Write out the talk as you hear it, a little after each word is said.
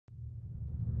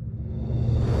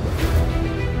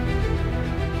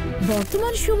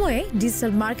বর্তমান সময়ে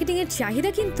digital marketing এর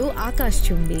চাহিদা কিন্তু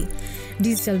আকাশচুম্বী।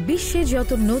 ডিজিটাল বিশ্বে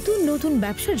যত নতুন নতুন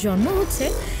ব্যবসার জন্ম হচ্ছে,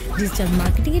 ডিজিটাল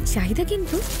মার্কেটিং এর চাহিদা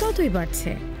কিন্তু ততই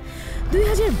বাড়ছে।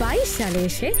 2022 সালে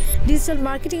এসে ডিজিটাল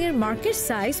মার্কেটিং এর মার্কেট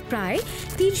সাইজ প্রায়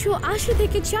 380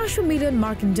 থেকে 400 মিলিয়ন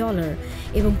মার্কিন ডলার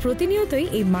এবং প্রতিনিয়তই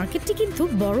এই মার্কেটটি কিন্তু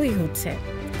বড়ই হচ্ছে।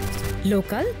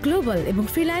 লোকাল, গ্লোবাল এবং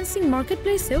ফ্রিল্যান্সিং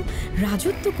মার্কেটপ্লেসেও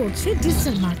রাজত্ব করছে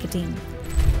ডিজিটাল মার্কেটিং।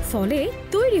 ফলে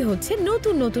তৈরি হচ্ছে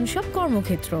নতুন নতুন সব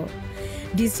কর্মক্ষেত্র।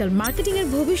 ডিজিটাল মার্কেটিং এর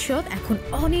ভবিষ্যৎ এখন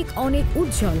অনেক অনেক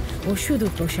উজ্জ্বল ও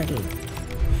সুদূরপ্রসারী।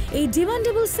 এই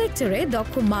ডিমান্ডেবল সেক্টরে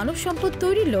দক্ষ মানব সম্পদ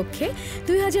তৈরির লক্ষ্যে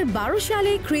 2012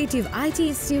 সালে ক্রিয়েটিভ আইটি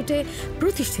ইনস্টিটিউটে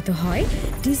প্রতিষ্ঠিত হয়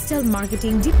ডিজিটাল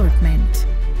মার্কেটিং ডিপার্টমেন্ট।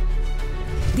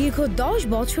 দীর্ঘ 10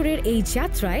 বছরের এই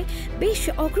যাত্রায় বেশ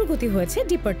অগ্রগতি হয়েছে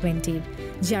ডিপার্টমেন্টটির,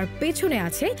 যার পেছনে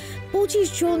আছে 25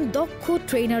 জন দক্ষ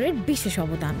ট্রেনারের বিশেষ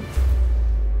অবদান।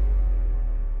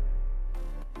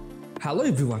 হ্যালো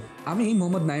এভরিওয়ান, আমি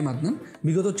মোহাম্মদ নাইম আদনান।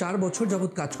 বিগত 4 বছর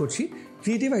যাবৎ কাজ করছি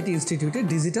ক্রিয়েটিভ আইটি ইনস্টিটিউটের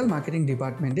ডিজিটাল মার্কেটিং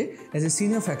ডিপার্টমেন্টে অ্যাজ এ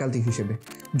সিনিয়র ফ্যাকাল্টি হিসেবে।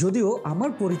 যদিও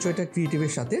আমার পরিচয়টা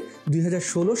ক্রিয়েটিভের সাথে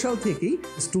 2016 সাল থেকেই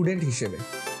স্টুডেন্ট হিসেবে।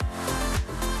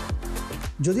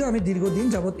 যদিও আমি দীর্ঘদিন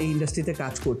যাবৎ এই ইন্ডাস্ট্রিতে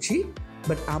কাজ করছি,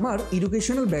 বাট আমার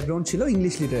এডুকেশনাল ব্যাকগ্রাউন্ড ছিল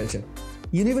ইংলিশ লিটারেচার।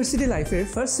 ইউনিভার্সিটি লাইফের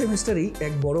ফার্স্ট সেমিস্টারেই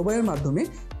এক বড় ভাইয়ের মাধ্যমে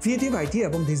ক্রিয়েটিভ আইটি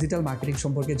এবং ডিজিটাল মার্কেটিং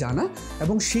সম্পর্কে জানা,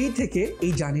 এবং সেই থেকে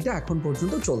এই জার্নিটা এখন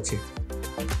পর্যন্ত চলছে।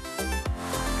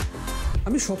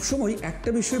 আমি সবসময় একটা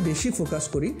বিষয়ে বেশি ফোকাস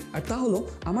করি, আর তা হলো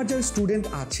আমার যারা স্টুডেন্ট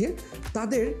আছে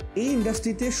তাদের এই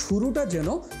ইন্ডাস্ট্রিতে শুরুটা যেন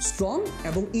স্ট্রং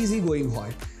এবং ইজি গোয়িং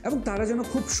হয়, এবং তারা যেন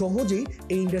খুব সহজেই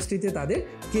এই ইন্ডাস্ট্রিতে তাদের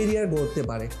কেরিয়ার গড়তে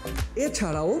পারে।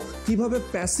 এছাড়াও কিভাবে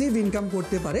প্যাসিভ ইনকাম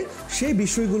করতে পারে সেই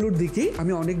বিষয়গুলোর দিকেই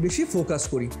আমি অনেক বেশি ফোকাস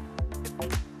করি।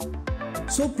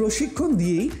 সো প্রশিক্ষণ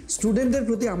দিয়েই স্টুডেন্টদের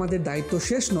প্রতি আমাদের দায়িত্ব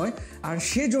শেষ নয়, আর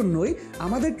সেজন্যই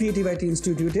আমাদের ক্রিয়েটিভ আইটি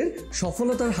ইনস্টিটিউটের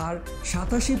সফলতার হার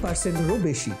 87%-এরও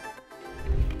বেশি।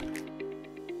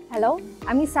 হ্যালো,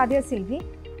 আমি সাদিয়া সিলভি।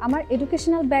 আমার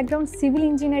এডুকেশনাল ব্যাকগ্রাউন্ড সিভিল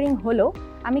ইঞ্জিনিয়ারিং হলেও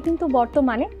আমি কিন্তু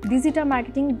বর্তমানে ডিজিটাল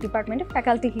মার্কেটিং ডিপার্টমেন্টে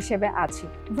ফ্যাকাল্টি হিসেবে আছি।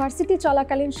 ভার্সিটি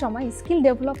চলাকালীন সময় স্কিল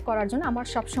ডেভেলপ করার জন্য আমার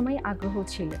সবসময় আগ্রহ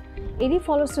ছিল। এরই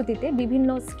ফলশ্রুতিতে বিভিন্ন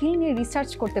স্কিল নিয়ে রিসার্চ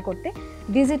করতে করতে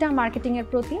ডিজিটাল মার্কেটিংয়ের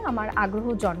প্রতি আমার আগ্রহ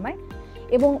জন্মায়,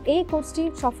 এবং এই কোর্সটি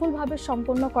সফলভাবে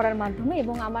সম্পন্ন করার মাধ্যমে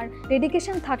এবং আমার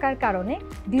ডেডিকেশন থাকার কারণে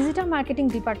ডিজিটাল মার্কেটিং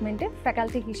ডিপার্টমেন্টে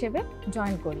ফ্যাকাল্টি হিসেবে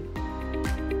জয়েন করি।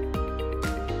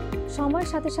 সময়ের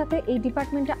সাথে সাথে এই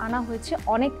ডিপার্টমেন্টে আনা হয়েছে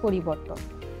অনেক পরিবর্তন।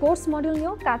 কোর্স মডেল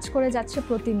নিয়েও কাজ করে যাচ্ছে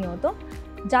প্রতিনিয়ত,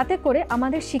 যাতে করে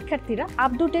আমাদের শিক্ষার্থীরা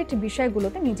আপ টু ডেট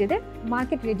বিষয়গুলোতে নিজেদের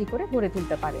মার্কেট রেডি করে গড়ে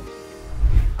তুলতে পারে।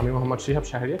 আমি Mohammad Shihab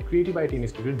Shahria, creative IT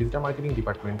institute digital marketing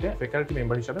ডিপার্টমেন্টে ফ্যাকাল্টি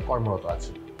মেম্বার হিসেবে কর্মরত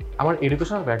আছি। আমার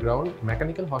এডুকেশনাল ব্যাকগ্রাউন্ড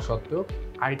মেকানিক্যাল হওয়া সত্ত্বেও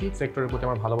আইটি সেক্টরের প্রতি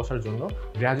আমার ভালোবাসার জন্য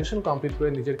গ্র্যাজুয়েশন কমপ্লিট করে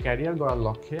নিজের ক্যারিয়ার গড়ার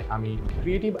লক্ষ্যে আমি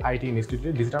ক্রিয়েটিভ আইটি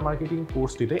ইনস্টিটিউটে ডিজিটাল মার্কেটিং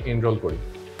কোর্সটিতে এনরোল করি।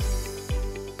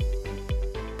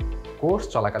 কোর্স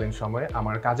চলাকালীন সময়ে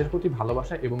আমার কাজের প্রতি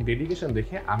ভালোবাসা এবং ডেডিকেশন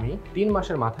দেখে আমি 3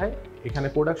 মাসের মাথায় এখানে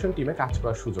প্রোডাকশন টিমে কাজ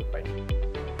করার সুযোগ পাই।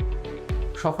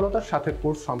 সফলতার সাথে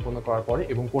কোর্স সম্পন্ন করার পরে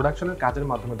এবং প্রোডাকশনের কাজের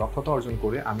মাধ্যমে দক্ষতা অর্জন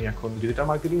করে আমি এখন ডিজিটাল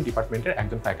মার্কেটিং ডিপার্টমেন্টের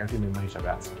একজন ফ্যাকাল্টি মেম্বার হিসেবে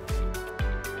আছি।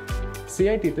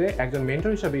 সিআইটিতে একজন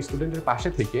মেন্টর হিসেবে স্টুডেন্টের পাশে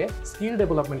থেকে স্কিল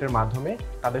ডেভেলপমেন্টের মাধ্যমে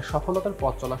তাদের সফলতার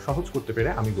পথ চলা সহজ করতে পেরে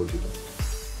আমি গর্বিত।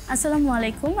 আসসালামু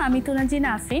আলাইকুম, আমি তুনাজিন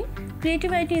আফরিন, ক্রিয়েটিভ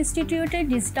আইটি ইনস্টিটিউটের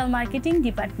ডিজিটাল মার্কেটিং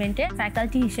ডিপার্টমেন্টে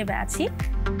ফ্যাকাল্টি হিসেবে আছি।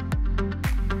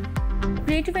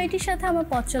 ক্রিয়েটিভ আইটির সাথে আমার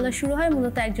পথ চলা শুরু হয়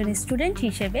মূলত একজন স্টুডেন্ট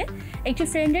হিসেবে। একটি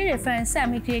ফ্রেন্ডের রেফারেন্সে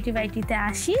আমি ক্রিয়েটিভ আইটিতে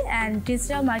আসি অ্যান্ড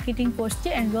ডিজিটাল মার্কেটিং কোর্সটি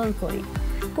এনরোল করি।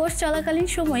 কোর্স চলাকালীন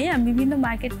সময়ে আমি বিভিন্ন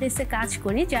মার্কেট প্লেসে কাজ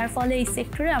করি, যার ফলে এই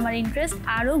সেক্টরে আমার ইন্টারেস্ট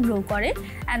আরও গ্রো করে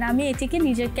অ্যান্ড আমি এটিকে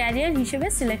নিজের ক্যারিয়ার হিসেবে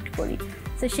সিলেক্ট করি।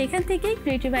 তো সেখান থেকেই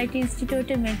ক্রিয়েটিভ আইটি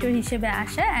ইনস্টিটিউটের মেন্টর হিসেবে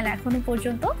আসা অ্যান্ড এখনও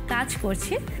পর্যন্ত কাজ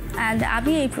করছি, অ্যান্ড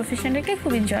আমি এই প্রফেশনটাকে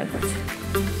খুব এনজয় করছি।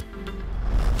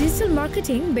 ডিজিটাল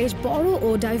মার্কেটিং বেশ বড় ও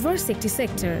ডাইভার্স একটি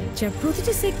সেক্টর, যার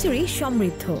প্রতিটি সেক্টরই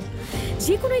সমৃদ্ধ।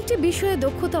 যে কোনো একটি বিষয়ে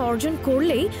দক্ষতা অর্জন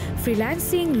করলেই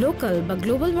ফ্রিল্যান্সিং, লোকাল বা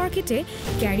গ্লোবাল মার্কেটে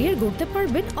ক্যারিয়ার গড়তে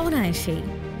পারবেন অনায়াসেই।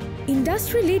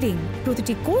 ইন্ডাস্ট্রি লিডিং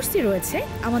প্রতিটি কোর্সই রয়েছে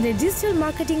আমাদের ডিজিটাল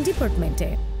মার্কেটিং ডিপার্টমেন্টে।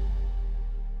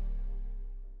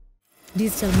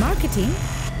 Digital marketing,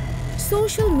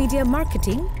 social media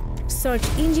marketing, search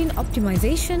engine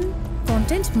optimisation,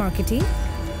 content marketing,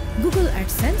 Google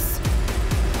AdSense,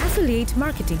 affiliate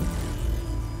marketing.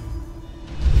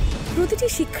 প্রতিটি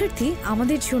শিক্ষার্থী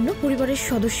আমাদের জন্য পরিবারের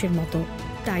সদস্যের মতো,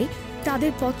 তাই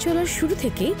তাদের পথ চলার শুরু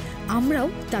থেকেই আমরাও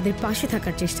তাদের পাশে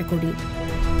থাকার চেষ্টা করি।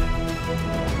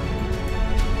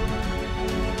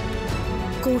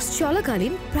 কোর্স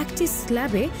চলাকালীন প্র্যাকটিস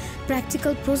ল্যাবে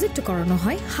প্র্যাকটিক্যাল প্রজেক্ট করানো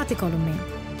হয় হাতে কলমে।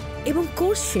 এবং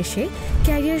কোর্স শেষে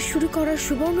ক্যারিয়ার শুরু করার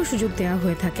সুবর্ণ সুযোগ দেওয়া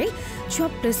হয়ে থাকে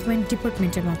জব প্লেসমেন্ট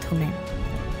ডিপার্টমেন্টের মাধ্যমে।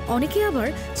 অনেকে আবার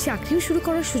চাকরিও শুরু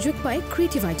করার সুযোগ পায়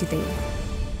ক্রিয়েটিভ আইটিতে।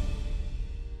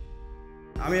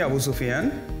 আমি আবু সুফিয়ান।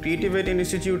 ক্রিয়েটিভ আইটি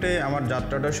ইনস্টিটিউটে আমার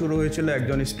যাত্রাটা শুরু হয়েছিল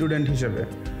একজন স্টুডেন্ট হিসেবে।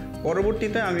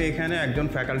 পরবর্তীতে আমি এখানে একজন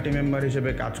ফ্যাকাল্টি মেম্বার হিসেবে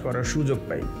কাজ করার সুযোগ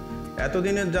পাই।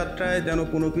 এতদিনের যাত্রায় যেন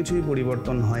কোনো কিছুই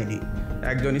পরিবর্তন হয়নি।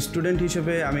 একজন স্টুডেন্ট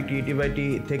হিসেবে আমি ক্রিয়েটিভ আইটি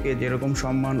থেকে যেরকম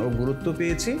সম্মান ও গুরুত্ব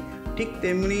পেয়েছি, ঠিক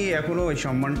তেমনি এখনও ওই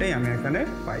সম্মানটাই আমি এখানে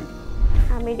পাই।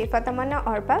 আমি রিফাতামান্না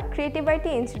অর্পা, ক্রিয়েটিভ আইটি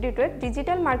ইনস্টিটিউটের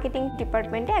ডিজিটাল মার্কেটিং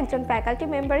ডিপার্টমেন্টে একজন ফ্যাকাল্টি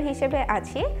মেম্বার হিসেবে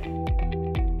আছি।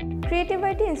 ক্রিয়েটিভ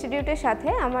আইটি ইনস্টিটিউটের সাথে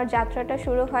আমার যাত্রাটা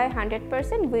শুরু হয়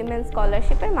 100% উইমেন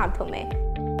স্কলারশিপের মাধ্যমে।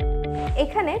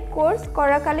 এখানে কোর্স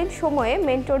করাকালীন সময়ে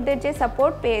মেন্টরদের যে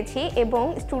সাপোর্ট পেয়েছি এবং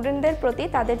স্টুডেন্টদের প্রতি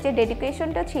তাদের যে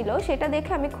ডেডিকেশনটা ছিল সেটা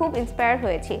দেখে আমি খুব ইন্সপায়ার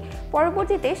হয়েছি।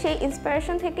 পরবর্তীতে সেই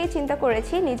ইন্সপায়ারেশন থেকেই চিন্তা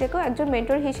করেছি নিজেকেও একজন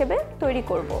মেন্টর হিসেবে তৈরি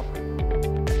করব।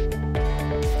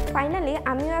 ফাইনালি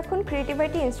আমিও এখন ক্রিয়েটিভ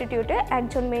আইটি ইনস্টিটিউটে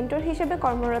একজন মেন্টর হিসেবে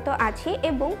কর্মরত আছি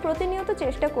এবং প্রতিনিয়ত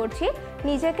চেষ্টা করছি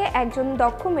নিজেকে একজন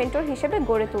দক্ষ মেন্টর হিসেবে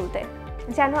গড়ে তুলতে,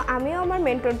 যেন আমিও আমার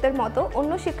মেন্টরদের মতো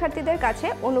অন্য শিক্ষার্থীদের কাছে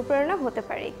অনুপ্রেরণা হতে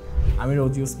পারি। আমি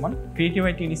রোজি ওসমান, ক্রিয়েটিভ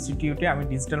আইটি ইনস্টিটিউটে আমি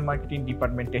ডিজিটাল মার্কেটিং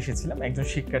ডিপার্টমেন্টে এসেছিলাম একজন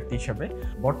শিক্ষার্থী হিসেবে।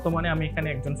 বর্তমানে আমি এখানে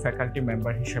একজন ফ্যাকাল্টি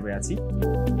মেম্বার হিসেবে আছি।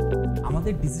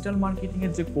 আমাদের ডিজিটাল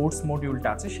মার্কেটিংয়ের যে কোর্স মডিউলটা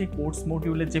আছে, সেই কোর্স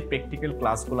মডিউলের যে প্র্যাকটিক্যাল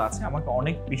ক্লাসগুলো আছে আমাকে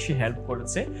অনেক বেশি হেল্প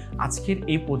করেছে আজকের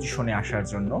এই পজিশনে আসার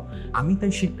জন্য। আমি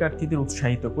তাই শিক্ষার্থীদের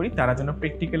উৎসাহিত করি তারা যেন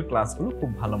প্র্যাকটিক্যাল ক্লাসগুলো খুব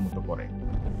ভালো মতো করে।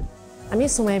 আমি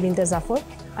সুমাইয়া বিনতে জাফর।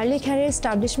 আর্লি ক্যারিয়ার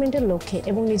এস্টাবলিশমেন্টের লক্ষ্যে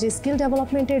এবং নিজের স্কিল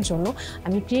ডেভেলপমেন্টের জন্য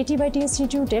আমি ক্রিয়েটিভ আইটি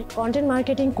ইনস্টিটিউটের কন্টেন্ট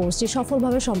মার্কেটিং কোর্সটি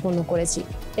সফলভাবে সম্পন্ন করেছি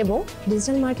এবং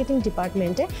ডিজিটাল মার্কেটিং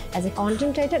ডিপার্টমেন্টে অ্যাজ এ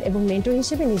কন্টেন্ট রাইটার এবং মেন্টর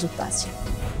হিসেবে নিযুক্ত আছি।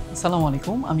 আসসালামু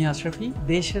আলাইকুম, আমি আশরাফি।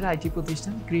 দেশের আইটি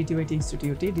প্রতিষ্ঠান ক্রিয়েটিভ আইটি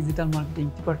ইনস্টিটিউটে ডিজিটাল মার্কেটিং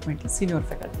ডিপার্টমেন্টে সিনিয়র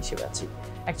ফ্যাকাল্টি হিসেবে আছি।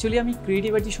 অ্যাকচুয়ালি আমি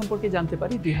ক্রিয়েটিভ আইটি সম্পর্কে জানতে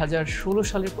পারি 2016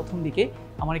 সালের প্রথম দিকে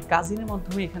আমার এক কাজিনের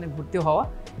মাধ্যমে এখানে ভর্তি হওয়া,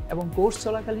 এবং কোর্স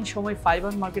চলাকালীন সময়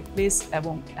ফাইবার মার্কেট প্লেস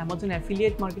এবং অ্যামাজন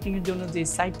অ্যাফিলিয়েট মার্কেটিংয়ের জন্য যে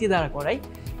সাইটটি দাঁড়া করাই,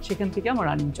 সেখান থেকে আমার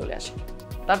রানিং চলে আসে।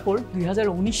 তারপর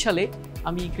 2019 সালে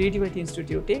আমি ক্রিয়েটিভ আইটি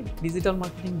ইনস্টিটিউটে ডিজিটাল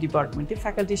মার্কেটিং ডিপার্টমেন্টে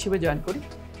ফ্যাকাল্টি হিসেবে জয়েন করি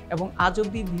এবং আজ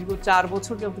অবধি দীর্ঘ 4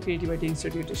 বছর যাবত ক্রিয়েটিভ আইটি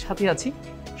ইনস্টিটিউটের সাথে আছি।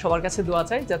 সবার কাছে দোয়া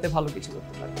চাই যাতে ভালো কিছু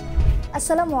করতে পারি।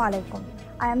 Assalamu alaikum.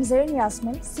 I am Zarin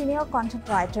Yasmin, Senior Content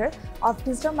Writer of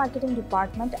Digital Marketing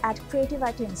Department at Creative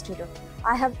IT Institute.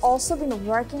 I have also been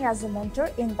working as a mentor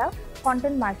in the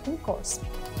Content Marketing course.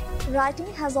 Writing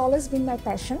has always been my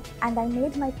passion, and I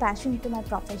made my passion into my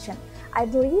profession. I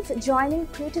believe joining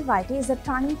Creative IT is a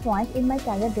turning point in my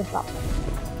career development.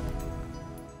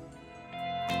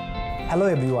 Hello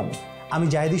everyone. আমি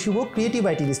জাহিদি শুভ, creative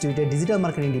IT ইনস্টিটিউটের digital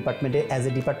marketing ডিপার্টমেন্টে as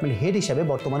a department head হিসাবে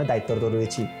বর্তমানে দায়িত্বরত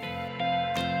রয়েছি।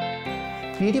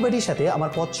 Creative আইটির সাথে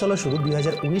আমার পথ চলা শুরু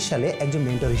 2019 সালে একজন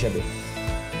মেন্টর হিসাবে।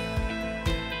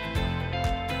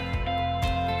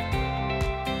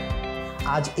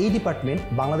 আজ এই ডিপার্টমেন্ট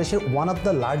বাংলাদেশের one of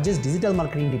the largest digital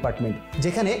marketing department,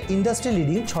 যেখানে ইন্ডাস্ট্রি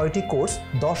লিডিং 6টি কোর্স,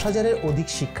 10,000-এর অধিক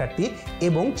শিক্ষার্থী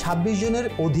এবং 26 জনের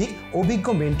অধিক অভিজ্ঞ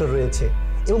মেন্টর রয়েছে।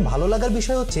 এবং ভালো লাগার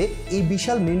বিষয় হচ্ছে এই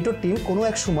বিশাল মেন্টর টিম কোনো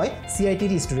এক সময়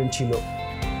সিআইটির স্টুডেন্ট ছিল।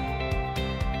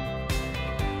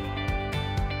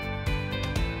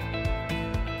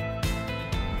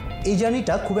 এই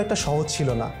জার্নিটা খুব একটা সহজ ছিল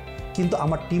না, কিন্তু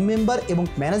আমার টিম মেম্বার এবং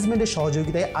ম্যানেজমেন্টের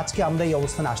সহযোগিতায় আজকে আমরা এই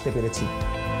অবস্থানে আসতে পেরেছি।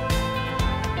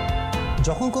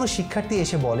 যখন কোনো শিক্ষার্থী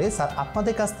এসে বলে, স্যার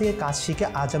আপনাদের কাছ থেকে কাজ শিখে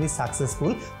আজ আমি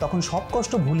সাকসেসফুল, তখন সব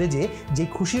কষ্ট ভুলে যে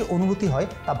খুশির অনুভূতি হয়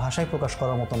তা ভাষায় প্রকাশ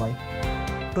করার মতো নয়।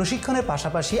 প্রশিক্ষণের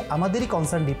পাশাপাশি আমাদেরই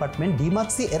কনসার্ন ডিপার্টমেন্ট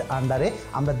ডিমাক্সি এর আন্ডারে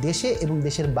আমরা দেশে এবং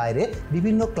দেশের বাইরে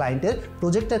বিভিন্ন ক্লায়েন্টের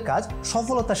প্রজেক্টের কাজ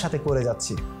সফলতার সাথে করে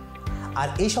যাচ্ছি। আর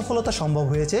এই সফলতা সম্ভব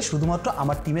হয়েছে শুধুমাত্র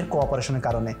আমার টিমের কোঅপারেশনের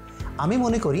কারণে। আমি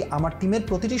মনে করি আমার টিমের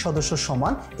প্রতিটি সদস্য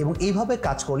সমান এবং এইভাবে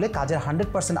কাজ করলে কাজের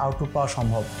 100% আউটপুট পাওয়া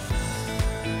সম্ভব।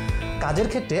 কাজের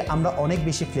ক্ষেত্রে আমরা অনেক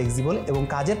বেশি ফ্লেক্সিবল এবং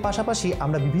কাজের পাশাপাশি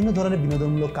আমরা বিভিন্ন ধরনের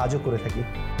বিনোদনমূলক কাজও করে থাকি।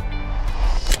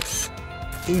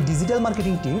 এই ডিজিটাল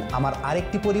মার্কেটিং টিম আমার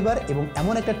আরেকটি পরিবার এবং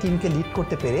এমন একটা টিমকে লিড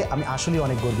করতে পেরে আমি আসলেই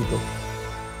অনেক গর্বিত।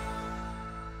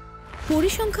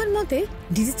 পরিসংখ্যান মতে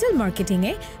ডিজিটাল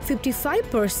মার্কেটিংয়ে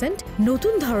 55%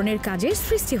 নতুন ধরনের কাজের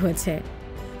সৃষ্টি হয়েছে।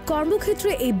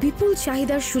 কর্মক্ষেত্রে এই বিপুল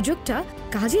চাহিদার সুযোগটা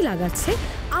কাজে লাগাচ্ছে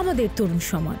আমাদের তরুণ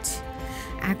সমাজ।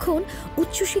 এখন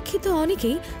উচ্চশিক্ষিত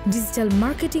অনেকেই ডিজিটাল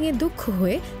মার্কেটিংয়ে দক্ষ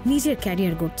হয়ে নিজের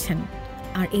ক্যারিয়ার গড়ছেন।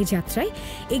 আর এই যাত্রায়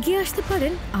এগিয়ে আসতে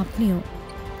পারেন আপনিও,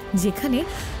 যেখানে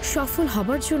সফল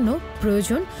হবার জন্য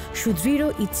প্রয়োজন সুদৃঢ়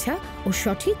ইচ্ছা ও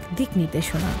সঠিক দিক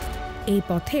নির্দেশনা। এই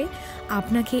পথে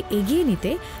আপনাকে এগিয়ে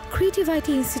নিতে ক্রিয়েটিভ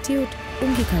আইটি ইনস্টিটিউট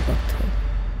অঙ্গীকারবদ্ধ।